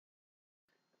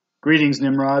Greetings,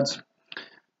 Nimrods.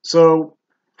 So,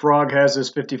 Frog has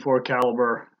this 54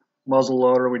 caliber muzzle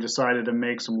loader. We decided to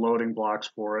make some loading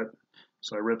blocks for it.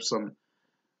 So I ripped some,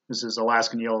 this is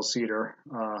Alaskan yellow cedar,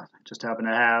 just happened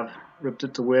to have, ripped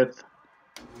it to width,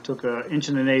 took an 1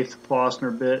 1/8" Forstner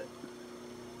bit,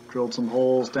 drilled some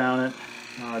holes down it,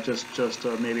 just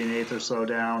maybe 1/8 or so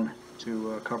down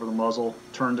to cover the muzzle,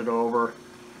 turned it over,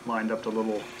 lined up the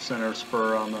little center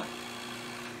spur on the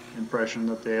impression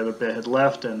that the other bit had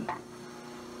left, and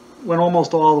went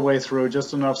almost all the way through,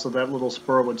 just enough so that little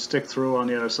spur would stick through on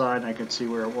the other side and I could see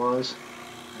where it was.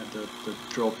 I had the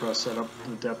drill press set up,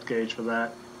 the depth gauge for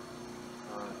that.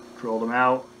 Drilled them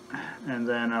out, and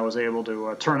then I was able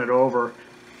to turn it over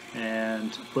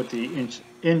and put the 1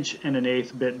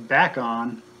 1/8" bit back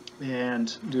on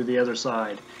and do the other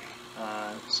side.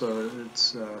 So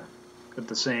it's got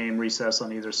the same recess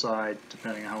on either side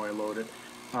depending on how I load it.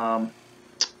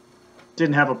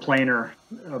 Didn't have a planer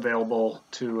available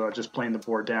to just plane the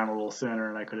board down a little thinner,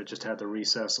 and I could have just had the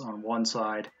recess on one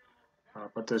side,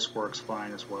 but this works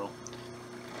fine as well.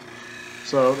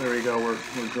 So there you go,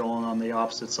 we're drilling on the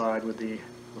opposite side with the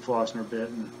Forstner bit,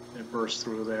 and it bursts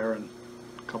through there, and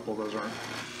a couple of those aren't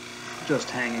just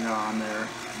hanging on there.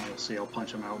 And you'll see I'll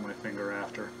punch them out with my finger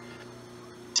after.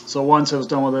 So once I was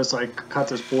done with this, I cut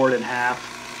this board in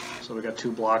half, so we got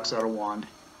 2 blocks out of 1,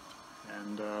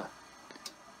 and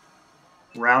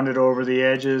rounded over the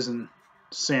edges and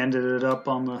sanded it up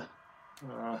on the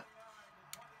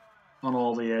on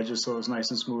all the edges so it was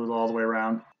nice and smooth all the way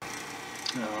around.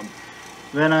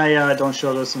 Then I don't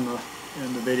show this in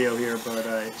the video here, but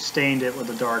I stained it with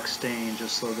a dark stain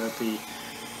just so that the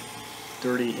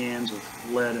dirty hands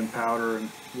with lead and powder and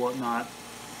whatnot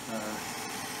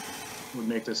would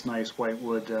make this nice white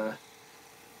wood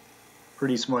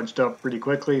pretty smudged up pretty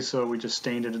quickly. So we just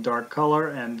stained it a dark color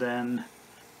and then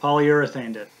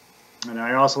polyurethaned it. And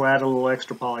I also added a little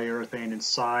extra polyurethane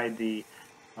inside the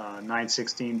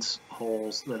 9/16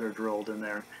 holes that are drilled in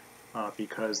there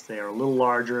because they are a little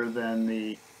larger than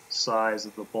the size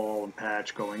of the ball and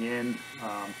patch going in,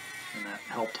 and that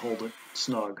helped hold it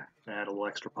snug. I add a little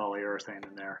extra polyurethane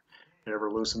in there. If it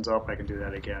ever loosens up, I can do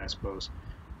that again, I suppose.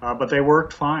 But they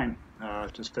worked fine.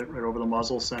 Just fit right over the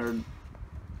muzzle, centered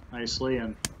nicely,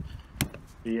 and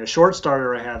the short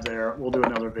starter I have there, we'll do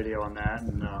another video on that,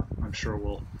 and I'm sure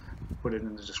we'll put it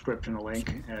in the description, a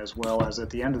link, as well as at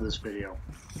the end of this video.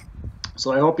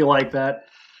 So I hope you like that.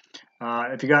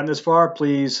 If you've gotten this far,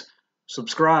 please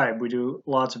subscribe. We do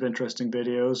lots of interesting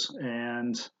videos,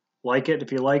 and like it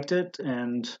if you liked it,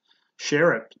 and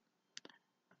share it.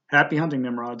 Happy hunting,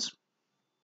 Nimrods.